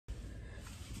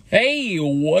Hey,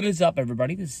 what is up,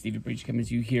 everybody? This is Stevie Breach coming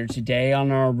to you here today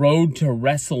on our road to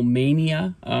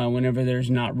Wrestlemania. Whenever there's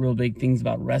not real big things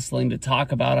about wrestling to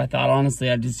talk about, I thought, honestly,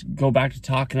 I'd just go back to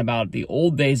talking about the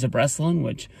old days of wrestling,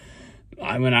 which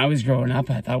when I was growing up,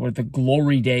 I thought were the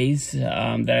glory days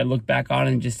that I look back on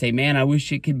and just say, man, I wish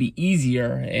it could be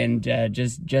easier and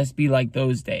just be like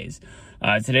those days.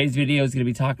 Today's video is going to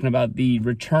be talking about the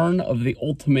return of the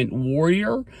Ultimate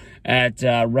Warrior at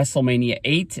WrestleMania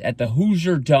 8 at the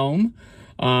Hoosier Dome.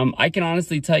 I can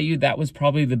honestly tell you that was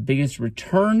probably the biggest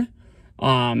return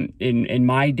in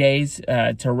my days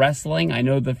to wrestling. I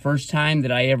know the first time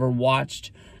that I ever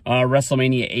watched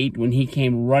WrestleMania 8 when he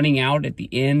came running out at the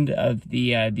end of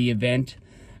the event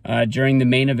during the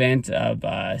main event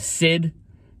of Sid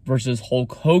versus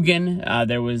Hulk Hogan.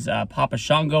 There was Papa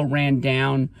Shango ran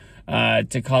down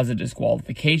to cause a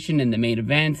disqualification in the main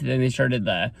event. Then they started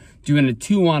doing a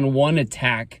 2-on-1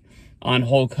 attack on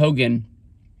Hulk Hogan.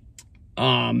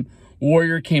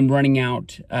 Warrior came running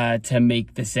out to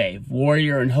make the save.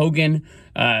 Warrior and Hogan,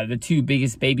 the two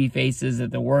biggest baby faces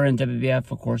that there were in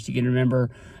WWF. Of course, you can remember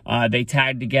they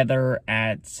tagged together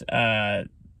at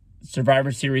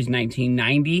Survivor Series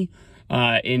 1990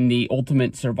 in the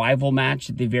Ultimate Survival match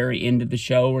at the very end of the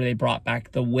show, where they brought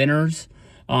back the winners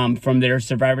from their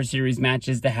Survivor Series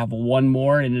matches to have one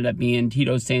more. It ended up being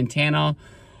Tito Santana,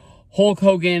 Hulk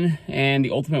Hogan, and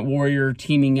the Ultimate Warrior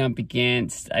teaming up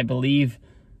against, I believe,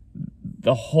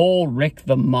 the whole Rick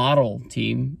the Model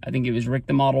team. I think it was Rick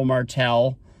the Model,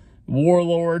 Martel,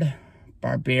 Warlord,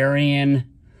 Barbarian.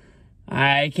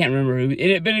 I can't remember who, but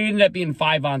it ended up being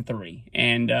 5-on-3.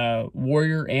 And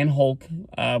Warrior and Hulk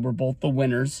were both the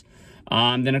winners.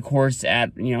 Then, of course,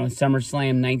 at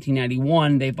SummerSlam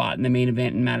 1991, they fought in the main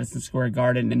event in Madison Square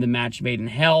Garden in the match made in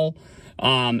hell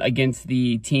against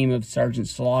the team of Sergeant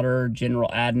Slaughter, General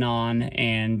Adnan,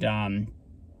 and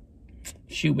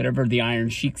whatever the Iron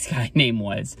Sheik's guy name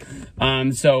was.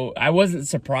 So I wasn't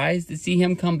surprised to see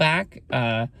him come back,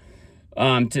 to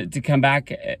come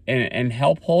back and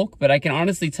help Hulk. But I can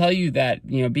honestly tell you that,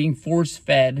 being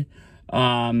force-fed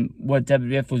what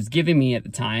WWF was giving me at the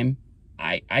time,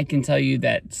 I can tell you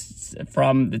that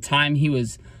from the time he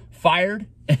was fired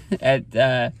at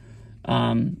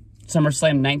SummerSlam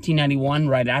 1991,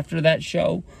 right after that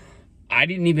show, I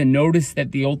didn't even notice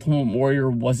that the Ultimate Warrior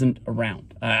wasn't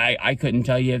around. I couldn't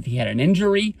tell you if he had an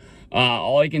injury.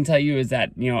 All I can tell you is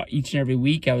that, each and every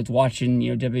week I was watching,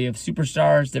 WWF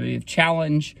Superstars, WWF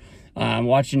Challenge,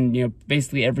 watching,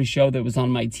 basically every show that was on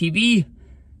my TV.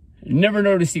 Never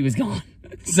noticed he was gone.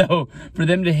 So for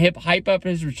them to hype up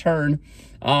his return,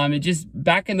 it just,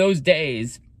 back in those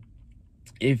days,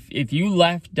 if you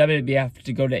left WWF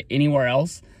to go to anywhere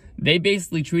else, they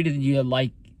basically treated you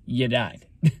like you died.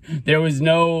 There was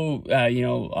no,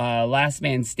 last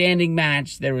man standing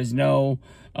match. There was no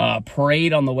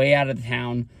parade on the way out of the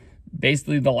town.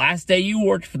 Basically, the last day you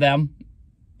worked for them,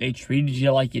 they treated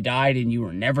you like you died and you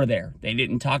were never there. They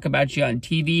didn't talk about you on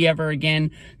TV ever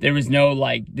again. There was no,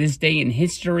 this day in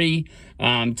history,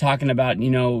 talking about,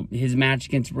 his match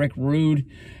against Rick Rude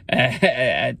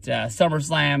at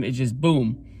SummerSlam. It's just,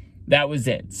 boom, that was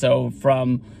it. So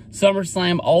from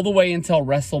SummerSlam all the way until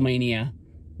WrestleMania,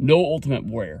 no Ultimate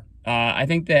Warrior. I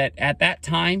think that at that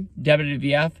time,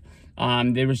 WWF,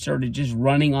 they were sort of just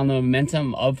running on the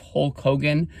momentum of Hulk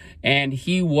Hogan, and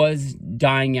he was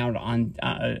dying out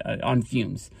on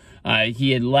fumes.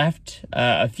 He had left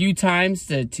a few times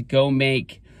to go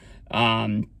make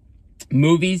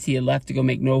movies. He had left to go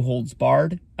make No Holds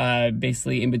Barred,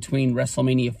 basically in between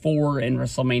WrestleMania 4 and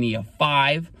WrestleMania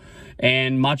 5.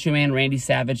 And Macho Man Randy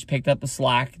Savage picked up the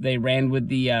slack. They ran with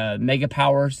the Mega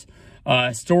Powers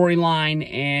storyline,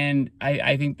 and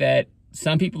I think that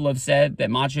some people have said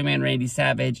that Macho Man Randy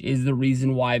Savage is the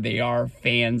reason why they are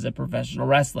fans of professional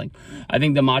wrestling. I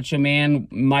think the Macho Man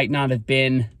might not have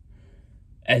been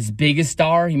as big a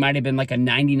star. He might have been like a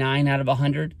 99 out of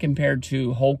 100 compared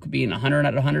to Hulk being 100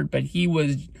 out of 100, but he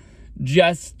was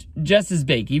just as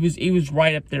big. He was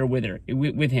right up there with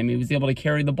him. He was able to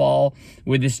carry the ball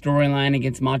with his storyline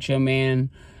against Macho Man,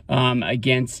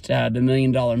 against the $1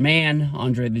 Million Man,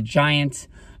 Andre the Giant.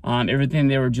 Everything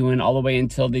they were doing all the way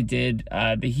until they did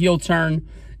the heel turn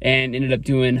and ended up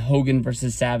doing Hogan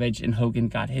versus Savage, and Hogan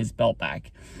got his belt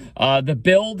back. The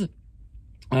build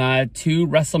to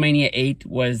WrestleMania 8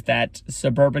 was that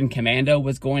Suburban Commando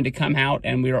was going to come out,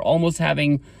 and we were almost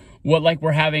having what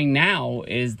we're having now,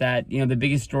 is that, the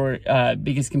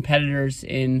biggest competitors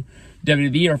in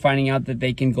WWE are finding out that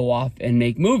they can go off and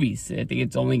make movies. I think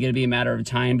it's only going to be a matter of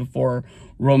time before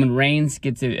Roman Reigns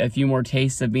gets a few more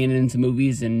tastes of being into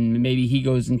movies, and maybe he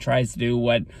goes and tries to do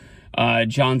what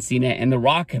John Cena and The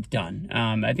Rock have done.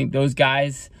 I think those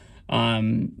guys,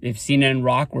 if Cena and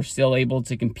Rock were still able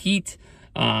to compete,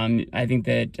 I think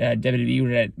that WWE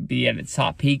would be at its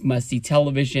top peak, must-see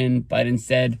television, but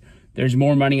instead there's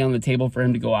more money on the table for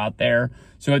him to go out there.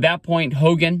 So at that point,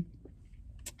 Hogan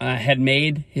had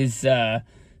made his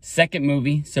second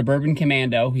movie, Suburban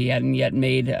Commando. He hadn't yet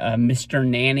made Mr.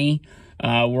 Nanny,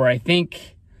 where I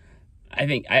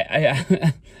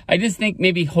just think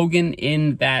maybe Hogan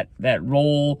in that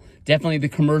role, definitely the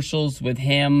commercials with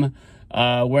him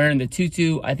wearing the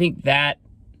tutu, I think that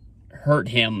hurt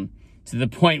him to the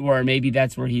point where maybe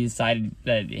that's where he decided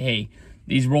that, hey,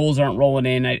 these roles aren't rolling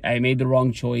in. I made the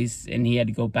wrong choice, and he had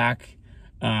to go back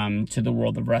to the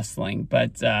world of wrestling.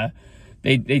 But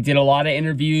they did a lot of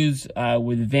interviews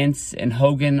with Vince and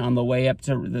Hogan on the way up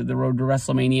to the road to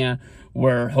WrestleMania,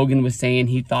 where Hogan was saying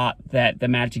he thought that the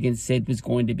match against Sid was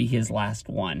going to be his last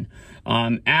one.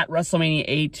 At WrestleMania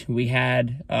 8, we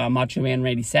had Macho Man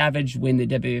Randy Savage win the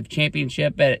WWF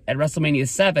Championship. At WrestleMania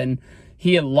 7,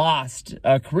 he had lost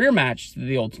a career match to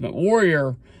the Ultimate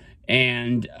Warrior,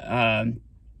 and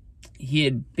he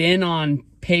had been on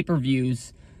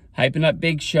pay-per-views, hyping up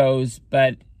big shows,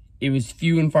 but it was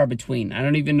few and far between. I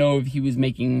don't even know if he was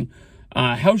making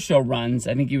house show runs.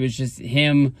 I think it was just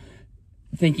him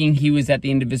thinking he was at the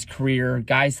end of his career.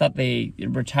 Guys thought they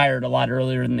retired a lot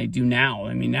earlier than they do now.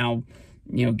 I mean, now,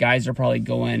 you know, guys are probably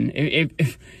going...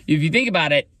 If you think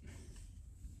about it,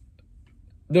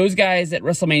 those guys at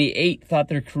WrestleMania 8 thought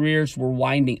their careers were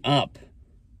winding up.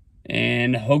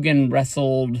 And Hogan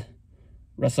wrestled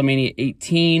WrestleMania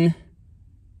 18.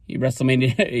 He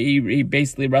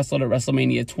basically wrestled at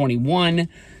WrestleMania 21.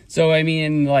 So, I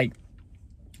mean, like,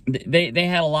 they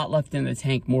had a lot left in the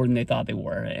tank, more than they thought they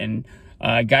were. And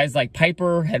guys like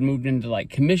Piper had moved into, like,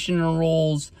 commissioner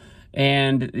roles.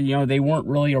 And, you know, they weren't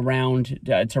really around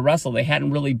to wrestle. They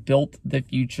hadn't really built the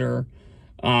future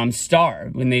star.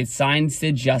 When they signed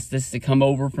Sid Justice to come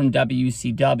over from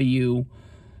WCW,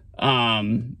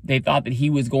 they thought that he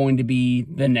was going to be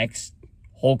the next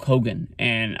Hulk Hogan.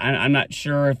 And I'm not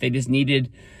sure if they just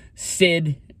needed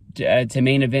Sid to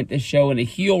main event this show in a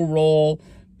heel role.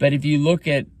 But if you look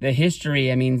at the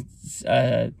history, I mean,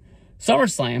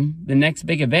 SummerSlam, the next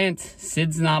big event,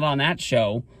 Sid's not on that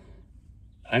show.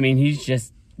 I mean, he's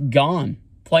just gone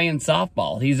playing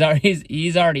softball. He's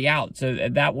already out. So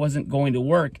that wasn't going to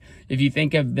work. If you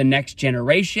think of the next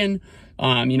generation,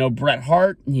 you know, Bret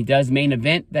Hart, he does main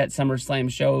event that SummerSlam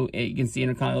show against the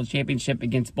Intercontinental Championship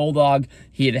against Bulldog.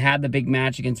 He had the big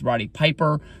match against Roddy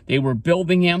Piper. They were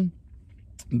building him,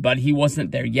 but he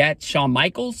wasn't there yet. Shawn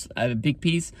Michaels, a big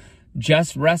piece,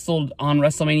 just wrestled on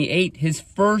WrestleMania 8, his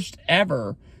first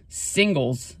ever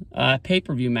singles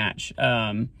pay-per-view match.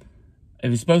 It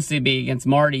was supposed to be against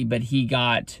Marty, but he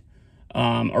got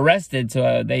arrested,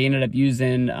 so they ended up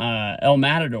using El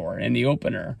Matador in the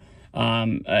opener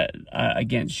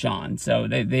against Shawn. So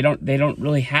they don't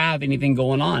really have anything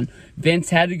going on.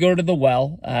 Vince had to go to the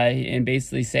well and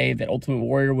basically say that Ultimate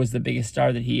Warrior was the biggest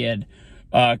star that he had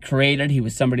created. He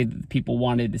was somebody that people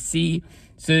wanted to see.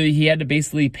 So he had to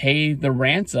basically pay the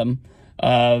ransom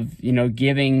of, you know,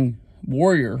 giving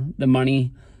Warrior the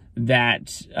money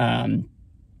that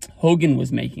Hogan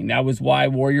was making. That was why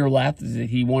Warrior left, is that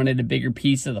he wanted a bigger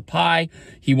piece of the pie.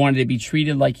 He wanted to be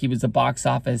treated like he was a box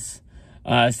office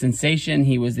sensation.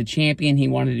 He was the champion. He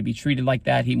wanted to be treated like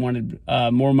that. He wanted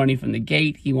more money from the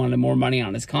gate. He wanted more money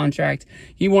on his contract.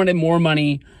 He wanted more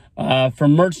money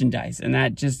from merchandise, and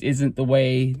that just isn't the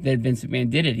way that Vince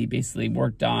McMahon did it. He basically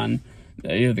worked on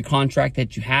you know, the contract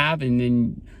that you have, and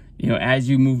then, you know, as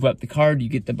you move up the card, you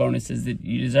get the bonuses that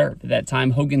you deserve. At that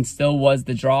time, Hogan still was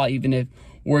the draw, even if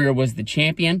Warrior was the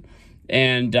champion,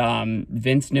 and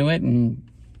Vince knew it, and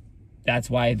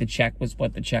that's why the check was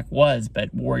what the check was.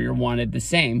 But Warrior wanted the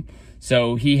same,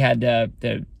 so he had to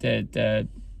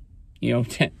you know,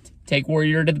 take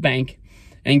Warrior to the bank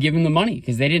and give him the money,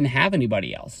 because they didn't have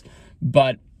anybody else.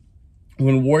 But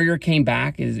when Warrior came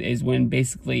back is when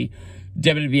basically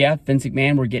WWF, Vince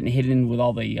McMahon, were getting hit in with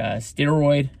all the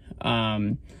steroid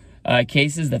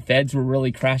cases. The feds were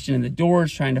really crashing in the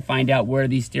doors, trying to find out where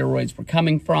these steroids were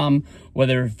coming from,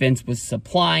 whether Vince was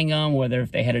supplying them, whether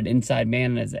if they had an inside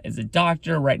man as a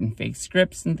doctor writing fake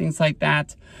scripts and things like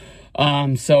that.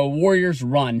 So Warrior's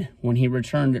run, when he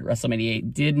returned at WrestleMania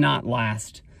 8, did not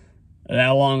last that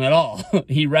long at all.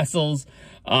 He wrestles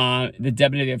the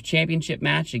WWF Championship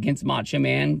match against Macho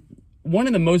Man, one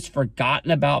of the most forgotten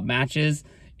about matches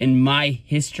in my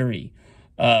history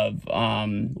of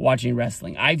watching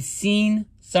wrestling. I've seen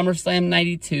SummerSlam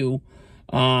 92.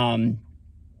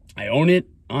 I own it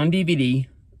on DVD,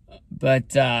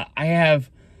 but I have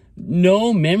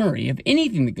no memory of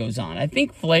anything that goes on. I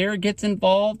think Flair gets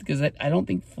involved because I don't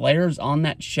think Flair's on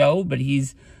that show, but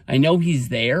I know he's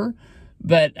there.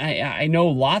 But I know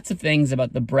lots of things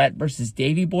about the Brett versus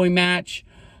Davey Boy match.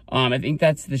 I think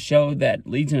that's the show that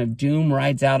Legion of Doom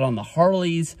rides out on the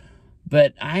Harleys.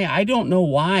 But I don't know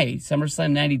why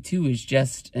SummerSlam 92 is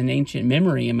just an ancient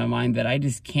memory in my mind that I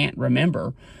just can't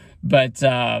remember. But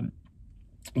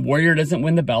Warrior doesn't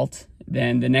win the belt.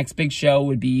 Then the next big show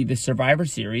would be the Survivor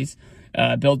Series,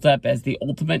 built up as the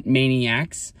Ultimate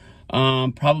Maniacs.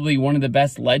 Probably one of the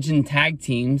best legend tag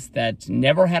teams that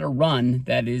never had a run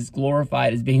that is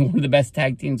glorified as being one of the best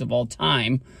tag teams of all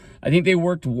time. I think they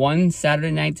worked one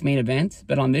Saturday night's main event,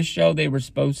 but on this show they were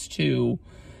supposed to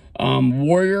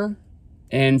Warrior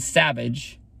and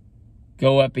Savage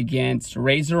go up against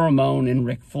Razor Ramon and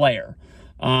Ric Flair.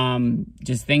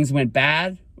 Just things went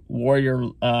bad. Warrior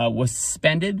was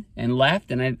suspended and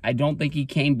left, and I don't think he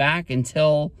came back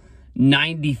until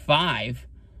 95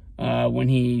 when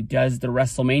he does the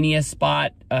Wrestlemania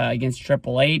spot against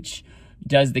Triple H,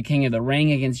 does the King of the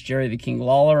Ring against Jerry the King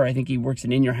Lawler. I think he works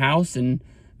in Your House, and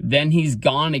then he's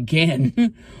gone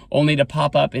again, only to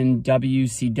pop up in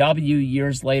WCW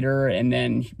years later, and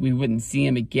then we wouldn't see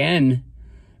him again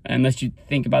unless you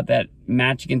think about that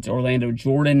match against Orlando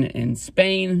Jordan in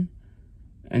Spain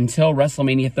until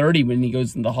WrestleMania 30 when he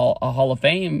goes in the Hall of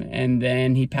Fame, and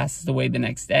then he passes away the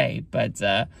next day. But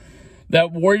that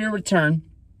Warrior return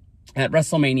at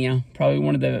WrestleMania, probably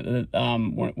one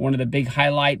of the big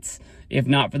highlights, if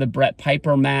not for the Brett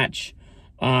Piper match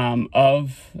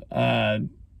of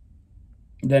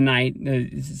the night.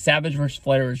 The Savage vs.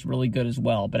 Flair is really good as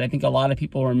well, but I think a lot of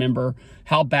people remember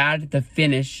how bad the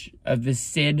finish of the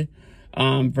Sid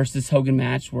versus Hogan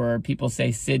match, where people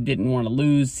say Sid didn't want to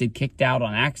lose. Sid kicked out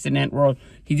on accident. Well,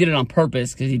 he did it on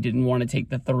purpose because he didn't want to take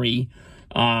the 3.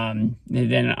 And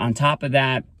then on top of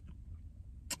that,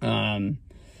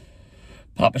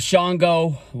 Papa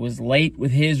Shango was late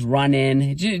with his run-in.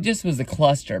 It just was a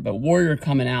cluster, but Warrior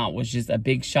coming out was just a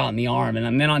big shot in the arm.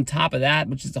 And then on top of that,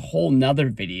 which is a whole nother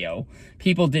video,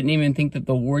 people didn't even think that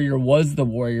the Warrior was the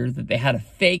Warrior, that they had a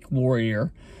fake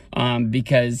Warrior,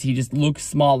 because he just looked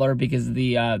smaller because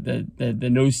the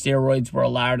no steroids were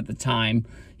allowed at the time.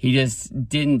 He just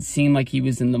didn't seem like he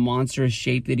was in the monstrous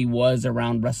shape that he was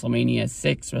around WrestleMania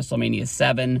 6, WrestleMania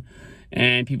 7,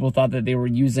 and people thought that they were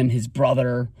using his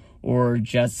brother or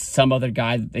just some other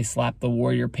guy that they slapped the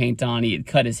Warrior paint on. He had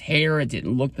cut his hair. It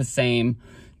didn't look the same.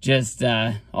 Just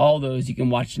all those. You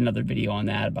can watch another video on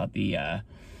that about the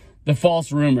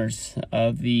false rumors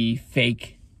of the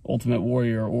fake Ultimate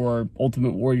Warrior or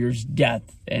Ultimate Warrior's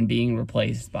death and being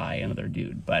replaced by another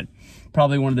dude. But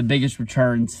probably one of the biggest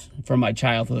returns from my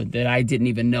childhood that I didn't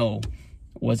even know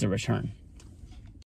was a return.